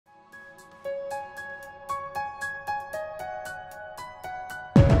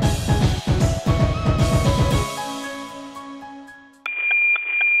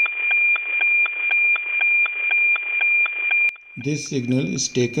This signal is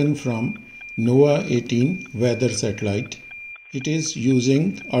taken from NOAA-18 weather satellite. It is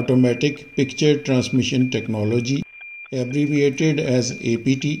using automatic picture transmission technology, abbreviated as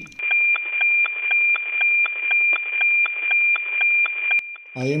APT.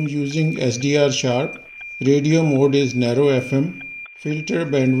 I am using SDR sharp. Radio mode is narrow FM. Filter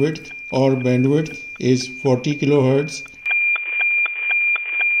bandwidth or bandwidth is 40 kHz.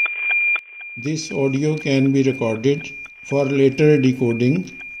 This audio can be recorded for later decoding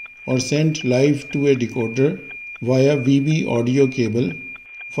or sent live to a decoder via VB audio cable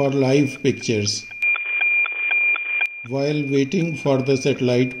for live pictures. While waiting for the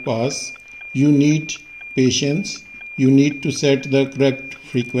satellite pass, you need patience. You need to set the correct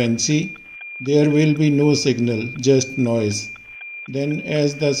frequency. There will be no signal, just noise. Then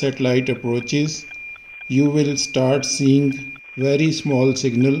as the satellite approaches, you will start seeing very small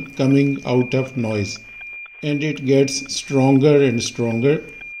signal coming out of noise, and it gets stronger and stronger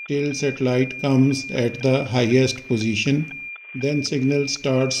till satellite comes at the highest position. Then signal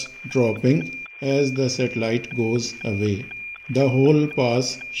starts dropping as the satellite goes away. The whole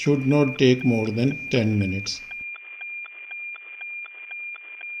pass should not take more than 10 minutes.